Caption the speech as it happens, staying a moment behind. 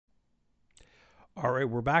All right,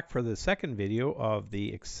 we're back for the second video of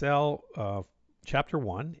the Excel Chapter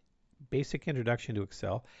 1, Basic Introduction to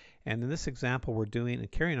Excel. And in this example, we're doing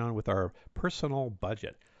and carrying on with our personal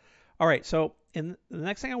budget. All right, so the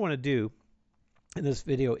next thing I want to do in this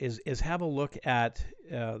video is have a look at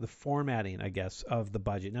the formatting, I guess, of the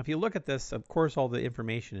budget. Now, if you look at this, of course, all the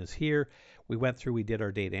information is here. We did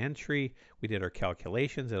our data entry, we did our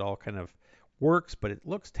calculations. It all kind of works, but it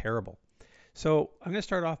looks terrible. So I'm going to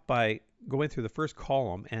start off by going through the first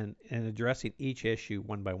column and addressing each issue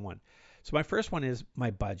one by one. So my first one is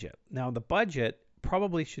my budget. Now the budget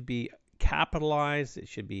probably should be capitalized, it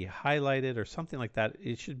should be highlighted or something like that.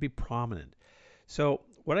 It should be prominent. So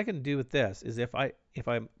what I can do with this is if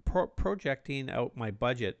I'm projecting out my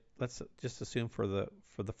budget, let's just assume for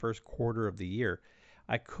the first quarter of the year,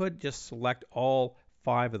 I could just select all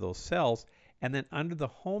 5 of those cells, and then under the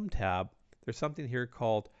Home tab, there's something here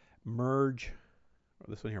called merge,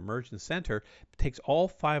 this one here, merge and center, takes all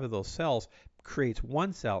 5 of those cells, creates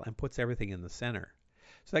one cell, and puts everything in the center.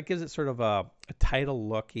 So that gives it sort of a title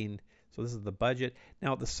looking. So this is the budget.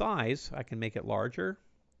 Now the size, I can make it larger.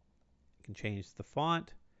 I can change the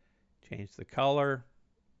font, change the color,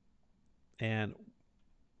 and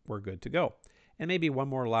we're good to go. And maybe one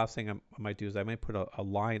more last thing I might do is I might put a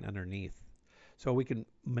line underneath. So we can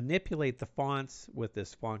manipulate the fonts with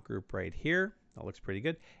this font group right here. That looks pretty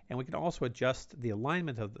good. And we can also adjust the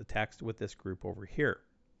alignment of the text with this group over here.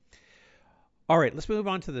 All right, let's move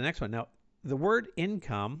on to the next one. Now, the word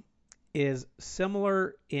income is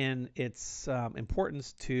similar in its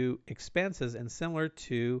importance to expenses and similar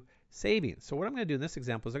to savings. So what I'm going to do in this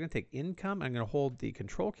example is I'm going to take income, I'm going to hold the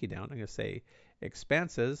control key down, I'm going to say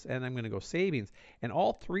expenses, and I'm going to go savings. And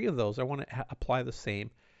all 3 of those, I want to apply the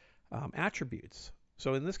same attributes.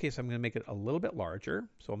 So in this case, I'm going to make it a little bit larger.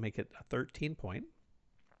 So I'll make it a 13 point,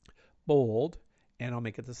 bold, and I'll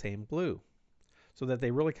make it the same blue so that they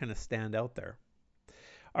really kind of stand out there.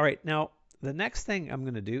 All right, now the next thing I'm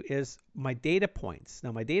going to do is my data points.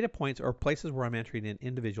 Now my data points are places where I'm entering in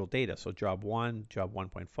individual data. So job 1, job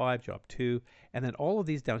 1.5, job 2, and then all of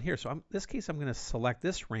these down here. So in this case, I'm going to select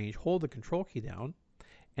this range, hold the control key down,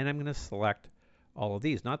 and I'm going to select all of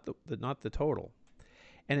these, not the total.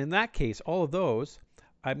 And in that case, all of those,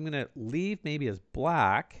 I'm going to leave maybe as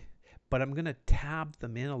black, but I'm going to tab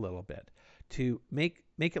them in a little bit to make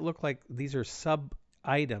it look like these are sub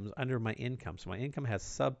items under my income. So my income has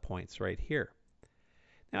sub points right here.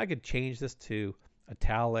 Now I could change this to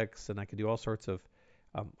italics, and I could do all sorts of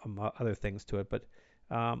other things to it, but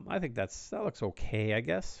I think that looks okay, I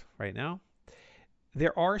guess, right now.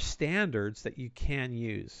 There are standards that you can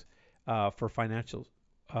use for financial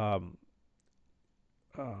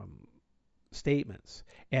statements.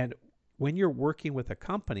 And when you're working with a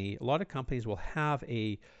company, a lot of companies will have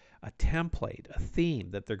a template, a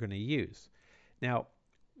theme that they're going to use. Now,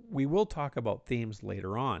 we will talk about themes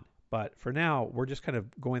later on, but for now, we're just kind of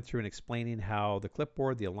going through and explaining how the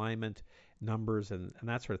clipboard, the alignment, numbers, and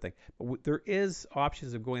that sort of thing. But there is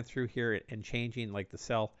options of going through here and changing like the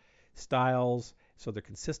cell styles so they're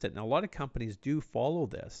consistent. Now, a lot of companies do follow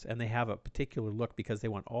this, and they have a particular look because they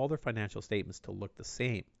want all their financial statements to look the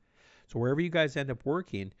same. So wherever you guys end up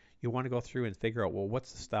working, you want to go through and figure out, well,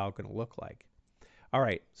 what's the style going to look like? All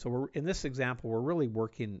right, so in this example, we're really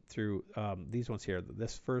working through these ones here,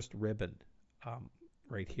 this first ribbon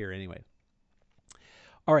right here anyway.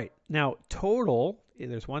 All right, now total,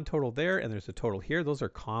 there's one total there and there's a total here. Those are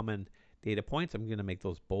common data points. I'm going to make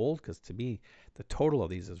those bold because to me, the total of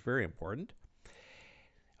these is very important.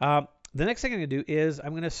 The next thing I'm going to do is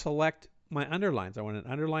I'm going to select my underlines. I want an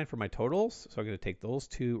underline for my totals, so I'm going to take those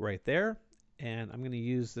 2 right there. And I'm going to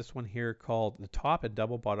use this one here called the top and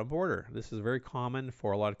double bottom border. This is very common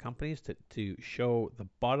for a lot of companies to show the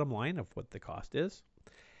bottom line of what the cost is.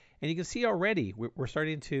 And you can see already we're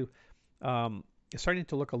starting to it's starting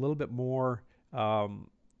to look a little bit more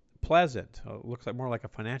pleasant. It looks like more like a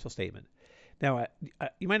financial statement. Now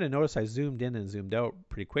you might have noticed I zoomed in and zoomed out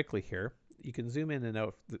pretty quickly here. You can zoom in and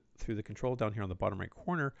out through the control down here on the bottom right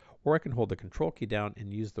corner, or I can hold the control key down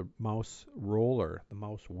and use the mouse roller, the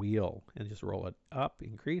mouse wheel, and just roll it up,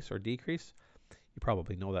 increase or decrease. You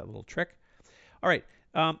probably know that little trick. All right,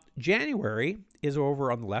 January is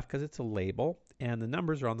over on the left because it's a label, and the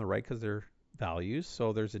numbers are on the right because they're values,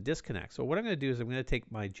 so there's a disconnect. So what I'm going to do is I'm going to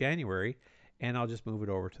take my January, and I'll just move it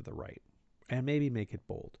over to the right, and maybe make it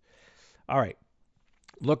bold. All right.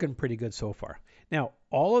 Looking pretty good so far. Now,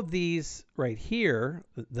 all of these right here,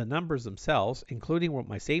 the numbers themselves, including what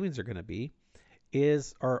my savings are going to be,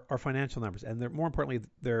 are financial numbers, and they're more importantly,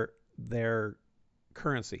 they're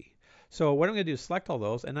currency. So what I'm going to do is select all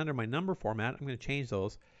those, and under my number format, I'm going to change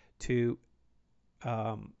those to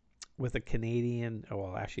with a Canadian, oh,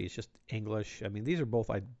 well, actually, it's just English. I mean, these are both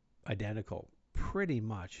identical, pretty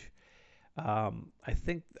much. I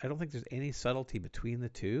don't think there's any subtlety between the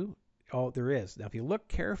two. Oh, there is. Now, if you look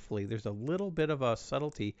carefully, there's a little bit of a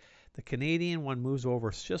subtlety. The Canadian one moves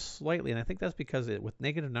over just slightly, and I think that's because with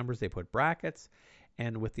negative numbers, they put brackets,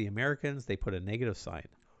 and with the Americans, they put a negative sign.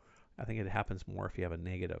 I think it happens more if you have a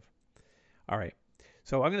negative. All right.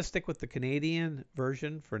 So I'm going to stick with the Canadian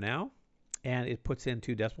version for now, and it puts in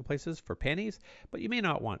 2 decimal places for pennies, but you may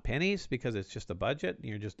not want pennies because it's just a budget and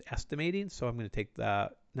you're just estimating. So I'm going to take the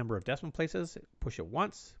number of decimal places, push it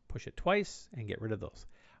once, push it twice, and get rid of those.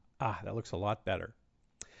 Ah, that looks a lot better.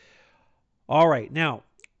 All right, now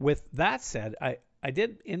with that said, I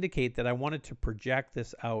did indicate that I wanted to project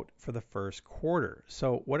this out for the first quarter.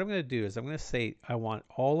 So what I'm going to do is I'm going to say I want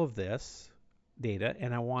all of this data,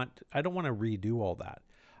 and I don't want to redo all that.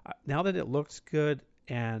 Now that it looks good,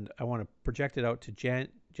 and I want to project it out to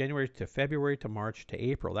January to February to March to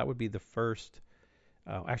April. That would be the first,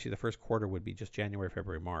 actually the first quarter would be just January,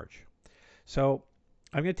 February, March. So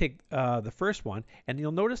I'm going to take the first one, and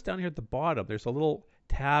you'll notice down here at the bottom, there's a little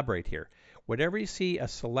tab right here. Whenever you see a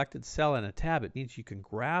selected cell in a tab, it means you can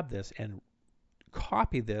grab this and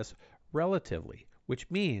copy this relatively, which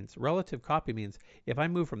means relative copy means if I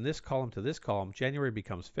move from this column to this column, January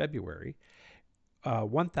becomes February.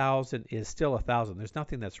 1,000 is still 1,000. There's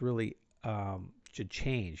nothing that's really should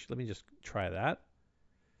change. Let me just try that.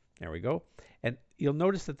 There we go. And you'll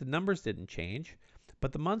notice that the numbers didn't change,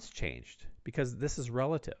 but the months changed because this is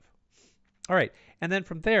relative. All right, and then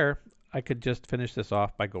from there, I could just finish this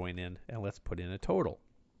off by going in and let's put in a total.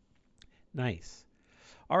 Nice.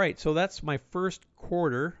 All right, so that's my first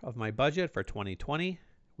quarter of my budget for 2020,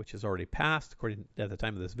 which is already passed according at the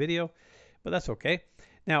time of this video, but that's okay.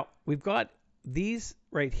 Now, we've got these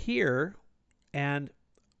right here, and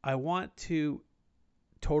I want to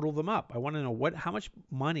total them up. I want to know how much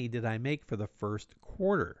money did I make for the first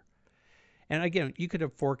quarter. And again, you could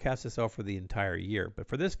have forecast this out for the entire year, but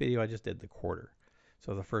for this video, I just did the quarter.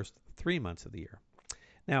 So the first 3 months of the year.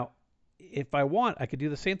 Now, if I want, I could do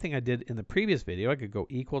the same thing I did in the previous video. I could go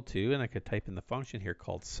equal to, and I could type in the function here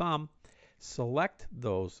called sum, select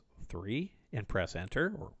those 3 and press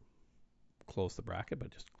enter, or close the bracket, but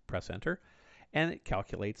just press enter, and it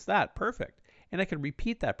calculates that. Perfect. And I can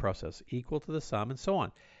repeat that process, equal to the sum, and so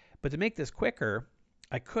on. But to make this quicker,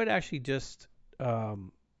 I could actually just,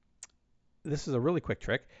 this is a really quick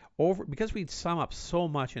trick, because we sum up so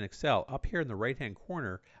much in Excel, up here in the right-hand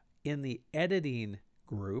corner, in the editing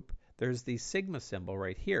group, there's the sigma symbol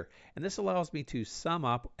right here. And this allows me to sum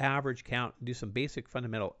up, average, count, and do some basic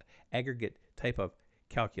fundamental aggregate type of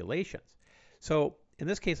calculations. So in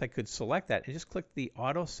this case, I could select that and just click the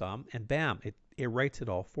auto sum, and bam, it writes it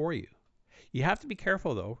all for you. You have to be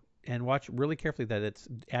careful though, and watch really carefully that it's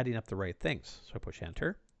adding up the right things. So I push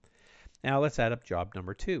enter. Now let's add up job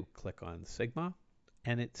number 2. Click on sigma,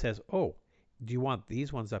 and it says, oh, do you want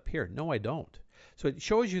these ones up here? No, I don't. So it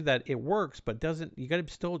shows you that it works, but doesn't. You got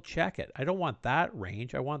to still check it. I don't want that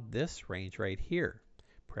range. I want this range right here.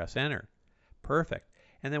 Press enter. Perfect.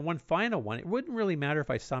 And then one final one. It wouldn't really matter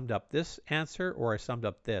if I summed up this answer or I summed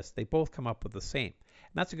up this. They both come up with the same.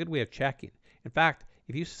 And that's a good way of checking. In fact,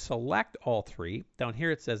 if you select all 3, down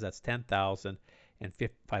here it says that's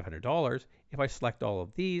 $10,500. If I select all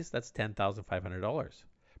of these, that's $10,500.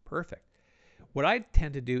 Perfect. What I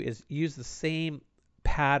tend to do is use the same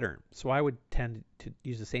pattern. So I would tend to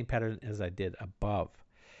use the same pattern as I did above.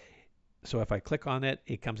 So if I click on it,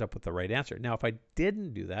 it comes up with the right answer. Now, if I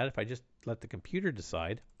didn't do that, if I just let the computer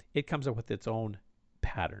decide, it comes up with its own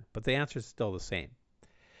pattern, but the answer is still the same.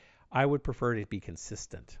 I would prefer it to be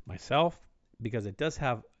consistent myself because it does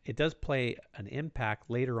play an impact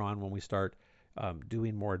later on when we start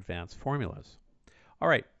doing more advanced formulas. All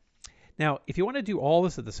right. Now, if you want to do all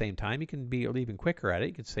this at the same time, you can be even quicker at it.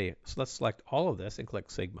 You can say, so let's select all of this and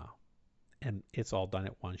click sigma. And it's all done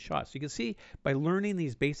at one shot. So you can see by learning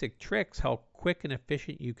these basic tricks how quick and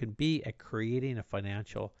efficient you can be at creating a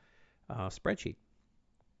financial spreadsheet.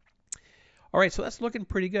 All right, so that's looking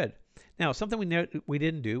pretty good. Now, something we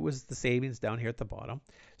didn't do was the savings down here at the bottom.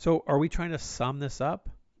 So are we trying to sum this up?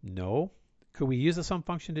 No. Could we use the sum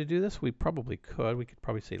function to do this? We probably could. We could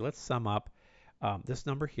probably say, let's sum up this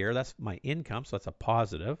number here. That's my income, so that's a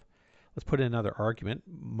positive. Let's put in another argument,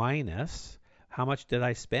 minus how much did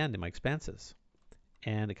I spend in my expenses?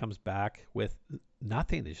 And it comes back with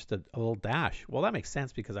nothing. It's just a little dash. Well, that makes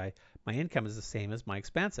sense because my income is the same as my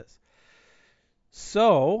expenses.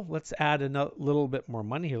 So let's add a little bit more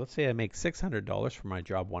money here. Let's say I make $600 for my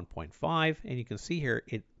job 1.5, and you can see here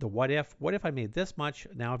the what if I made this much?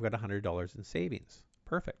 Now I've got $100 in savings.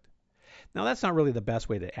 Perfect. Now, that's not really the best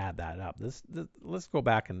way to add that up. Let's go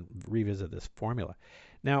back and revisit this formula.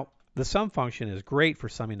 Now, the sum function is great for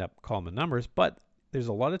summing up column and numbers, but there's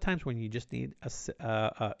a lot of times when you just need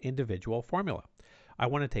a individual formula. I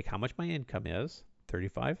want to take how much my income is,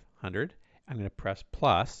 3,500. I'm going to press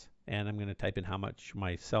plus, and I'm going to type in how much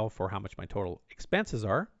myself or how much my total expenses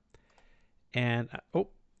are. And oh,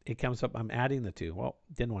 it comes up, I'm adding the two. Well,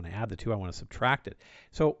 didn't want to add the two, I want to subtract it.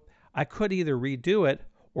 So I could either redo it,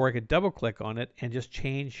 or I could double click on it and just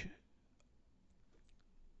change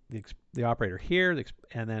the operator here,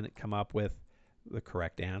 and then come up with the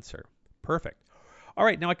correct answer. Perfect. All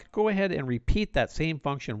right, now I could go ahead and repeat that same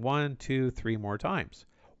function 1, 2, 3 more times.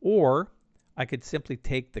 Or I could simply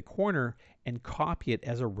take the corner and copy it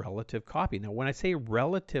as a relative copy. Now, when I say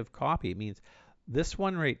relative copy, it means this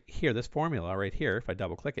one right here, this formula right here, if I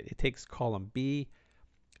double click it, it takes column B6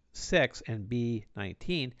 and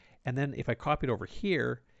B19. And then if I copy it over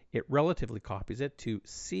here, it relatively copies it to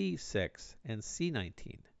C6 and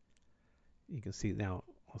C19. You can see now,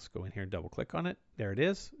 let's go in here and double click on it. There it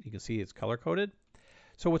is. You can see it's color coded.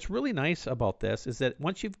 So what's really nice about this is that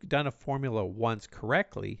once you've done a formula once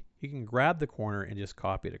correctly, you can grab the corner and just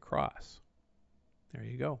copy it across. There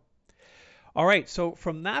you go. All right, so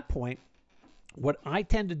from that point, what I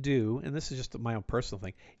tend to do, and this is just my own personal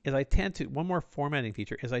thing, is I tend to, one more formatting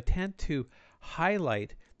feature, is I tend to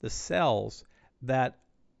highlight the cells that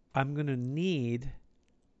I'm going to need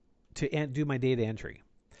to do my data entry.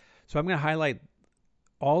 So I'm going to highlight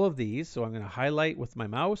all of these. So I'm going to highlight with my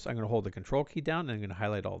mouse. I'm going to hold the control key down, and I'm going to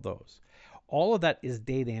highlight all those. All of that is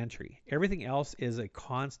data entry. Everything else is a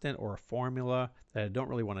constant or a formula that I don't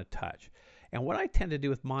really want to touch. And what I tend to do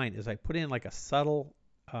with mine is I put in like a subtle,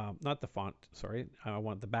 not the font, sorry, I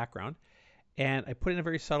want the background, and I put in a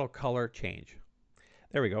very subtle color change.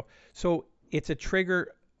 There we go. So it's a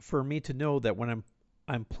trigger for me to know that when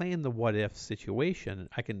I'm playing the what if situation,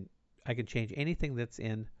 I can change anything that's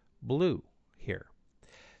in blue here.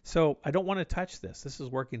 So I don't want to touch this. This is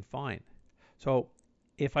working fine. So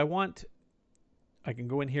if I want, I can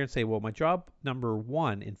go in here and say, well, my job number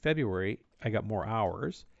 1 in February, I got more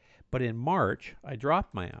hours, but in March, I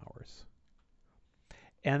dropped my hours.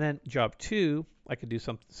 And then job 2, I could do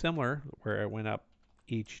something similar where I went up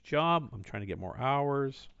each job. I'm trying to get more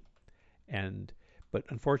hours. But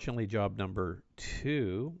unfortunately, job number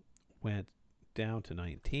 2 went down to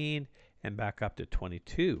 19 and back up to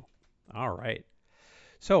 22. All right.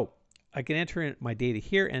 So I can enter in my data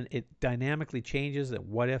here, and it dynamically changes. That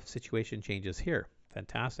what if situation changes here.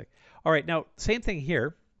 Fantastic. All right, now same thing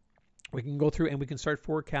here. We can go through and we can start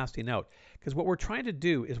forecasting out, because what we're trying to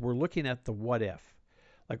do is we're looking at the what if.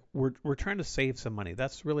 Like we're trying to save some money.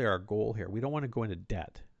 That's really our goal here. We don't want to go into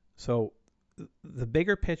debt. So the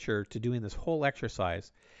bigger picture to doing this whole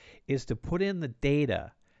exercise is to put in the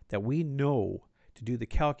data that we know to do the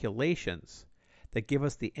calculations that give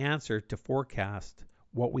us the answer to forecast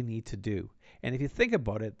what we need to do. And if you think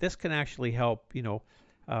about it, this can actually help,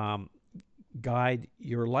 guide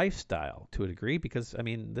your lifestyle to a degree, because I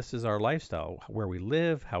mean, this is our lifestyle, where we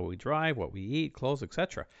live, how we drive, what we eat, clothes,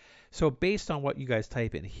 etc. So based on what you guys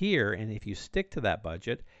type in here, and if you stick to that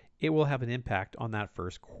budget, it will have an impact on that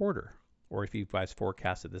first quarter, or if you guys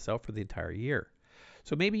forecasted this out for the entire year.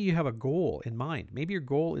 So maybe you have a goal in mind. Maybe your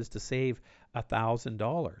goal is to save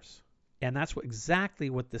 $1,000. And that's exactly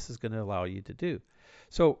what this is going to allow you to do.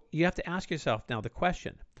 So you have to ask yourself now the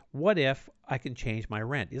question, what if I can change my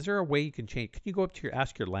rent? Is there a way you can change? Can you go up to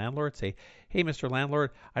ask your landlord, say, hey, Mr.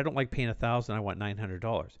 Landlord, I don't like paying $1,000, I want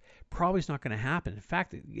 $900. Probably it's not going to happen. In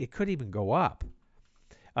fact, it could even go up.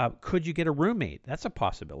 Could you get a roommate? That's a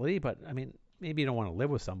possibility, but I mean, maybe you don't want to live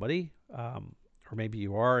with somebody, or maybe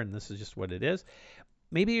you are, and this is just what it is.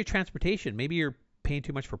 Maybe your transportation, maybe you're paying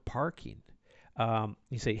too much for parking.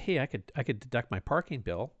 You say, hey, I could deduct my parking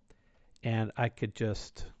bill, and I could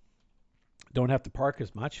just don't have to park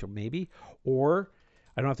as much, or maybe, or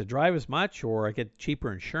I don't have to drive as much, or I get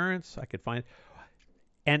cheaper insurance. I could find,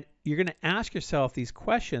 and you're going to ask yourself these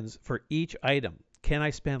questions for each item. Can I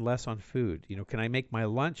spend less on food? Can I make my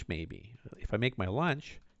lunch maybe? If I make my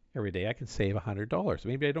lunch every day, I can save $100.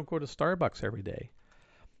 Maybe I don't go to Starbucks every day.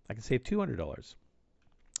 I can save $200.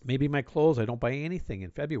 Maybe my clothes, I don't buy anything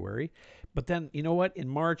in February. But then, you know what? In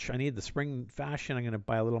March, I need the spring fashion. I'm going to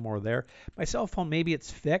buy a little more there. My cell phone, maybe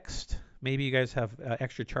it's fixed. Maybe you guys have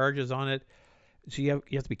extra charges on it. So you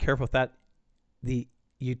have to be careful with that. The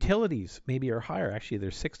utilities maybe are higher. Actually, they're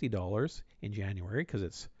 $60 in January because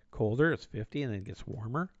it's colder. It's 50 and then it gets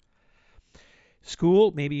warmer.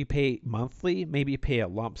 School, maybe you pay monthly. Maybe you pay a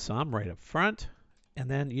lump sum right up front. And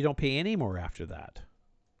then you don't pay any more after that.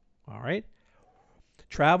 All right.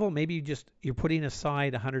 Travel, maybe you're putting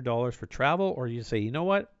aside $100 for travel, or you say, you know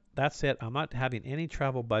what, that's it. I'm not having any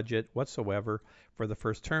travel budget whatsoever for the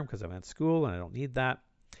first term because I'm at school and I don't need that.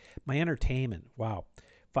 My entertainment, wow,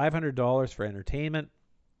 $500 for entertainment.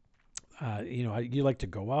 You like to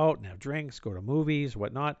go out and have drinks, go to movies,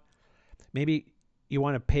 whatnot. Maybe you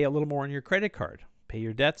want to pay a little more on your credit card, pay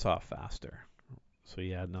your debts off faster. So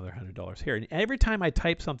you add another $100 here. And every time I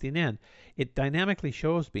type something in, it dynamically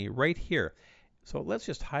shows me right here. So let's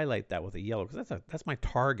just highlight that with a yellow because that's my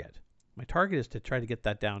target. My target is to try to get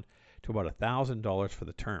that down to about $1,000 for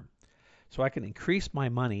the term. So I can increase my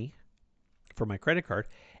money for my credit card.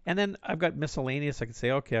 And then I've got miscellaneous. I can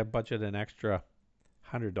say, okay, I budget an extra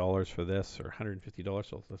 $100 for this or $150.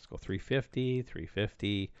 So let's go $350,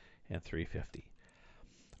 $350, and $350.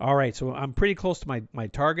 All right, so I'm pretty close to my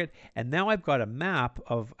target. And now I've got a map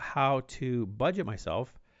of how to budget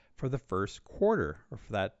myself for the first quarter or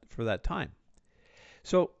for that time.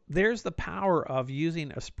 So there's the power of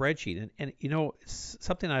using a spreadsheet. And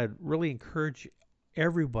something I'd really encourage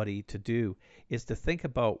everybody to do is to think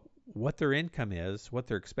about what their income is, what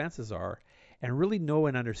their expenses are, and really know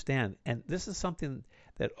and understand. And this is something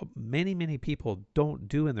that many, many people don't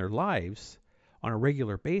do in their lives on a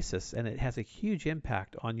regular basis, and it has a huge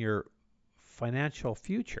impact on your financial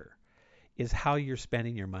future, is how you're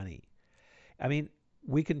spending your money. I mean,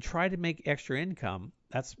 we can try to make extra income.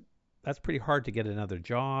 That's pretty hard to get another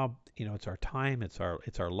job. It's our time, it's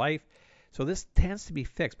our life. So this tends to be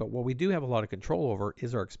fixed, but what we do have a lot of control over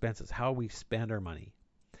is our expenses, how we spend our money,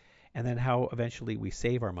 and then how eventually we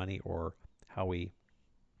save our money, or how we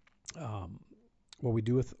what we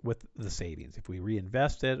do with the savings, if we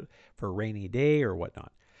reinvest it for a rainy day or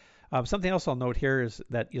whatnot. Something else I'll note here is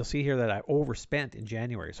that you'll see here that I overspent in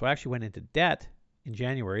January. So I actually went into debt in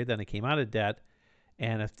January, then I came out of debt,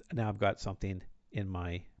 and now I've got something in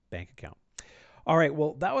my bank account. All right,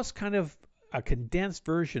 well, that was kind of a condensed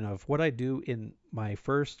version of what I do in my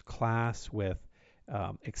first class with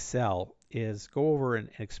Excel, is go over and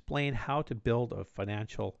explain how to build a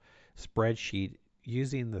financial spreadsheet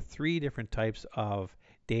using the 3 different types of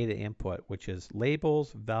data input, which is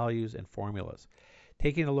labels, values, and formulas.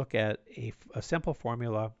 Taking a look at a simple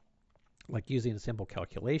formula, like using a simple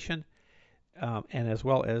calculation, and as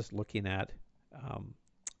well as looking at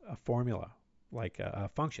a formula, like a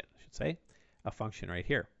function, I should say, a function right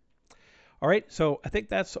here. All right, so I think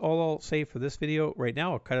that's all I'll say for this video right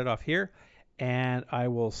now. I'll cut it off here, and I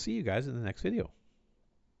will see you guys in the next video.